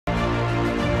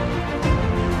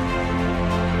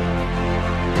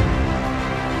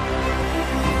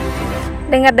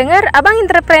Dengar-dengar abang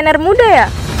entrepreneur muda ya?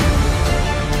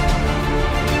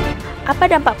 Apa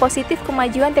dampak positif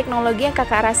kemajuan teknologi yang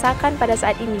kakak rasakan pada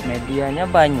saat ini? Medianya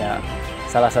banyak,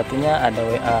 salah satunya ada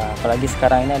WA, apalagi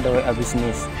sekarang ini ada WA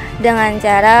bisnis. Dengan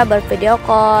cara bervideo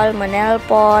call,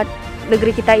 menelpon.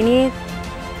 Negeri kita ini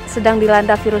sedang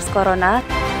dilanda virus corona.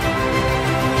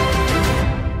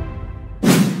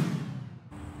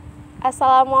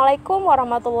 Assalamualaikum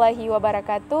warahmatullahi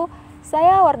wabarakatuh.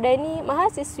 Saya Wardani,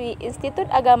 mahasiswi Institut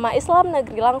Agama Islam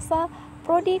Negeri Langsa,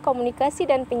 Prodi Komunikasi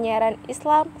dan Penyiaran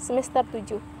Islam semester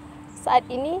 7. Saat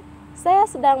ini, saya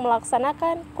sedang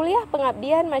melaksanakan kuliah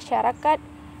pengabdian masyarakat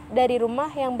dari rumah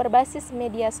yang berbasis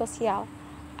media sosial.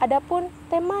 Adapun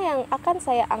tema yang akan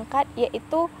saya angkat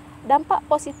yaitu dampak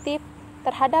positif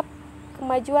terhadap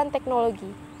kemajuan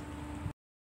teknologi.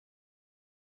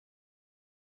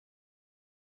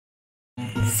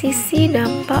 Sisi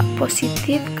dampak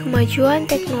positif kemajuan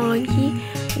teknologi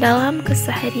dalam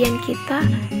keseharian kita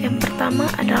yang pertama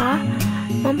adalah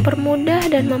mempermudah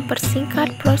dan mempersingkat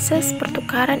proses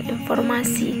pertukaran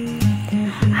informasi.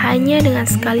 Hanya dengan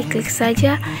sekali klik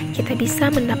saja kita bisa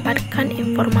mendapatkan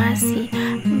informasi,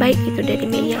 baik itu dari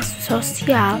media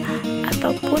sosial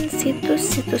ataupun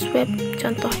situs-situs web,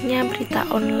 contohnya berita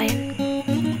online.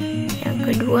 Yang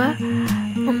kedua,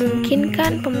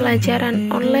 memungkinkan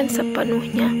pembelajaran online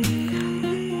sepenuhnya.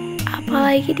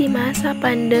 Apalagi di masa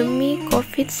pandemi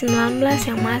COVID-19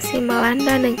 yang masih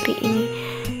melanda negeri ini,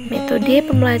 metode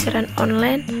pembelajaran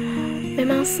online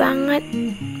memang sangat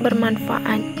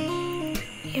bermanfaat.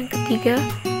 Yang ketiga,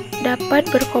 dapat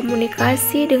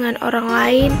berkomunikasi dengan orang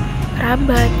lain,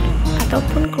 kerabat,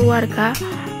 ataupun keluarga,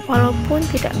 walaupun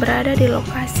tidak berada di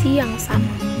lokasi yang sama.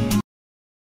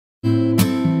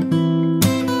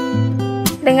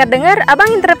 Dengar-dengar abang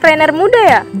entrepreneur muda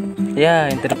ya? Ya,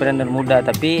 entrepreneur muda,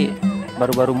 tapi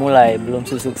baru-baru mulai, belum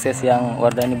sukses yang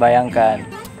Wardani bayangkan.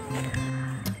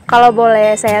 Kalau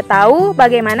boleh saya tahu,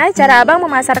 bagaimana cara abang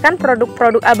memasarkan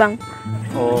produk-produk abang?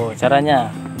 Oh, caranya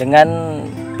dengan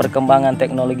perkembangan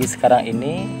teknologi sekarang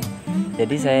ini,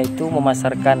 jadi saya itu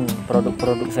memasarkan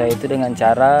produk-produk saya itu dengan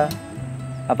cara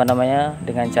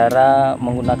dengan cara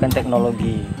menggunakan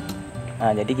teknologi.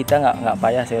 Nah, jadi kita nggak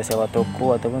payah sewa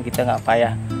toko ataupun kita nggak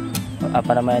payah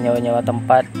nyewa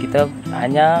tempat. Kita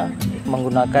hanya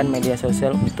menggunakan media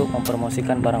sosial untuk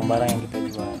mempromosikan barang-barang yang kita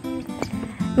jual.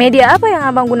 Media apa yang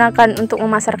abang gunakan untuk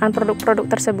memasarkan produk-produk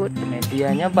tersebut?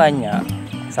 Medianya banyak,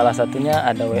 salah satunya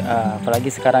ada WA, apalagi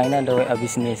sekarang ini ada WA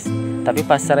bisnis. Tapi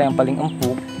pasar yang paling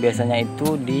empuk biasanya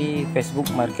itu di Facebook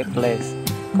Marketplace.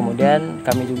 Kemudian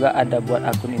kami juga ada buat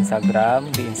akun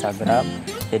Instagram di Instagram.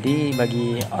 Jadi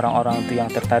bagi orang-orang itu yang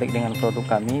tertarik dengan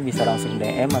produk kami bisa langsung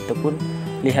DM ataupun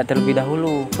lihat terlebih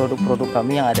dahulu produk-produk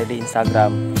kami yang ada di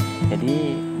Instagram.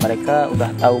 Jadi mereka udah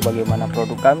tahu bagaimana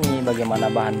produk kami, bagaimana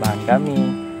bahan-bahan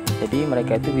kami. Jadi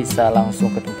mereka itu bisa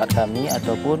langsung ke tempat kami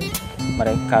ataupun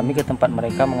kami ke tempat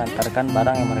mereka mengantarkan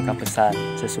barang yang mereka pesan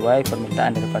sesuai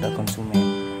permintaan daripada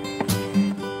konsumen.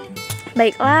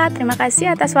 Baiklah, terima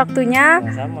kasih atas waktunya.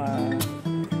 Sama-sama.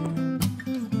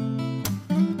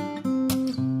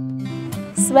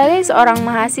 Sebagai seorang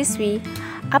mahasiswi,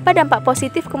 apa dampak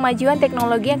positif kemajuan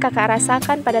teknologi yang kakak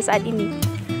rasakan pada saat ini?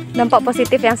 Dampak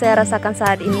positif yang saya rasakan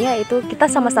saat ini yaitu kita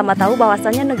sama-sama tahu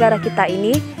bahwasannya negara kita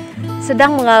ini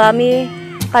sedang mengalami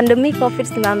pandemi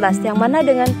COVID-19, yang mana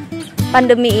dengan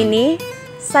pandemi ini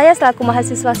saya selaku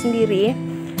mahasiswa sendiri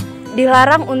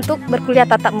dilarang untuk berkuliah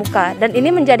tatap muka, dan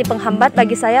ini menjadi penghambat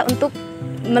bagi saya untuk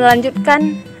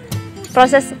melanjutkan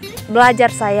proses belajar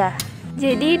saya.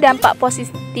 Jadi dampak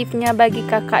positifnya bagi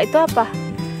kakak itu apa?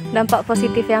 Dampak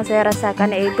positif yang saya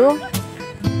rasakan yaitu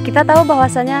kita tahu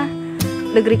bahwasanya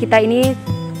negeri kita ini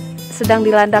sedang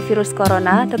dilanda virus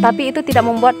corona, tetapi itu tidak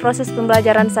membuat proses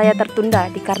pembelajaran saya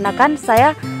tertunda dikarenakan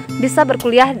saya bisa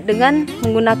berkuliah dengan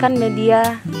menggunakan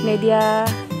media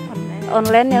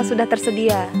online yang sudah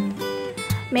tersedia.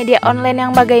 Media online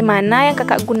yang bagaimana yang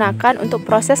kakak gunakan untuk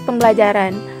proses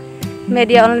pembelajaran?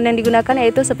 Media online yang digunakan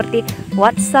yaitu seperti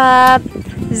WhatsApp,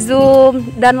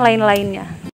 Zoom, dan lain-lainnya.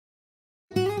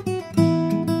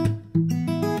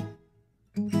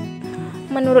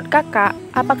 Menurut kakak,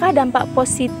 apakah dampak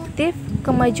positif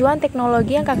kemajuan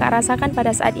teknologi yang kakak rasakan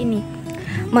pada saat ini?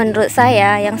 Menurut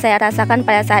saya, yang saya rasakan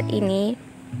pada saat ini,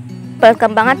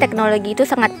 perkembangan teknologi itu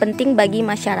sangat penting bagi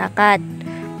masyarakat.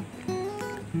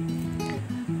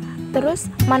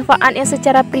 Terus, manfaatnya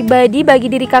secara pribadi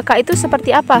bagi diri kakak itu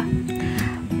seperti apa?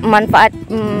 Manfaat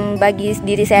bagi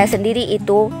diri saya sendiri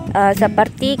itu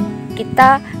seperti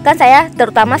kita, kan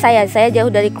terutama saya jauh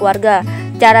dari keluarga.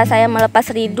 Cara saya melepas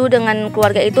rindu dengan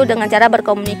keluarga itu dengan cara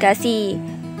berkomunikasi.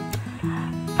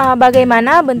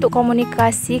 Bagaimana bentuk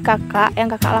komunikasi kakak yang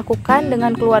kakak lakukan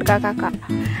dengan keluarga kakak?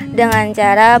 Dengan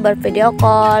cara bervideo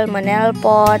call,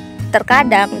 menelpon.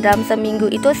 Terkadang dalam seminggu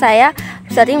itu saya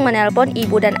sering menelpon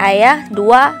ibu dan ayah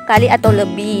 2 kali atau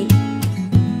lebih.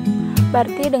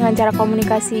 Berarti dengan cara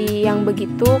komunikasi yang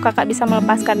begitu kakak bisa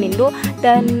melepaskan rindu,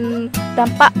 dan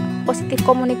dampak positif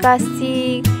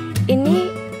komunikasi ini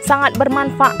sangat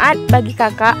bermanfaat bagi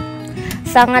kakak.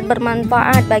 Sangat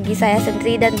bermanfaat bagi saya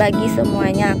sendiri dan bagi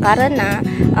semuanya, karena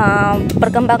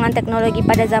perkembangan teknologi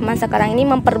pada zaman sekarang ini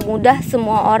mempermudah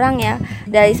semua orang ya,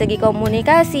 dari segi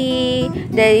komunikasi,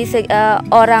 dari segi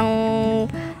orang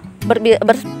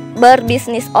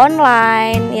berbisnis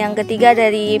online, yang ketiga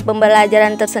dari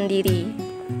pembelajaran tersendiri.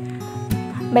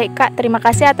 Baik kak, terima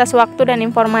kasih atas waktu dan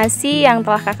informasi yang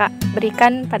telah kakak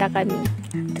berikan pada kami.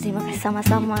 Terima kasih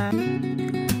sama-sama.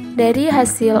 Dari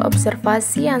hasil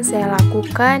observasi yang saya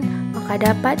lakukan, maka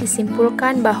dapat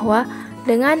disimpulkan bahwa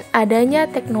dengan adanya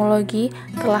teknologi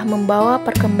telah membawa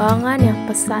perkembangan yang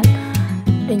pesat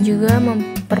dan juga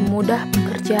mempermudah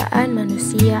pekerjaan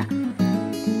manusia.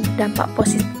 Dampak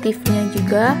positifnya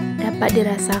juga dapat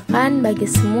dirasakan bagi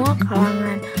semua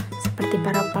kalangan, seperti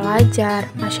para pelajar,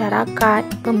 masyarakat,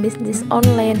 pembisnis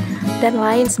online, dan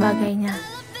lain sebagainya.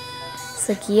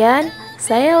 Sekian,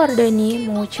 saya Wardani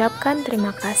mengucapkan terima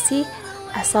kasih.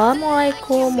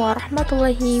 Assalamualaikum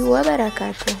warahmatullahi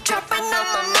wabarakatuh.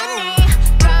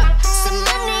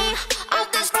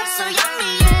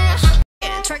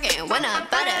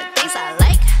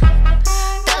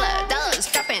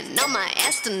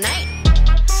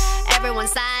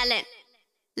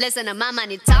 Listen to my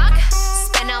money talk,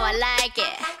 spend how I like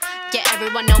it. Yeah,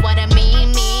 everyone know what I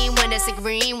mean. When it's a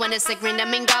green, that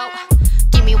mean go.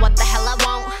 Give me what the hell I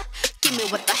want. Give me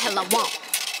what the hell I want.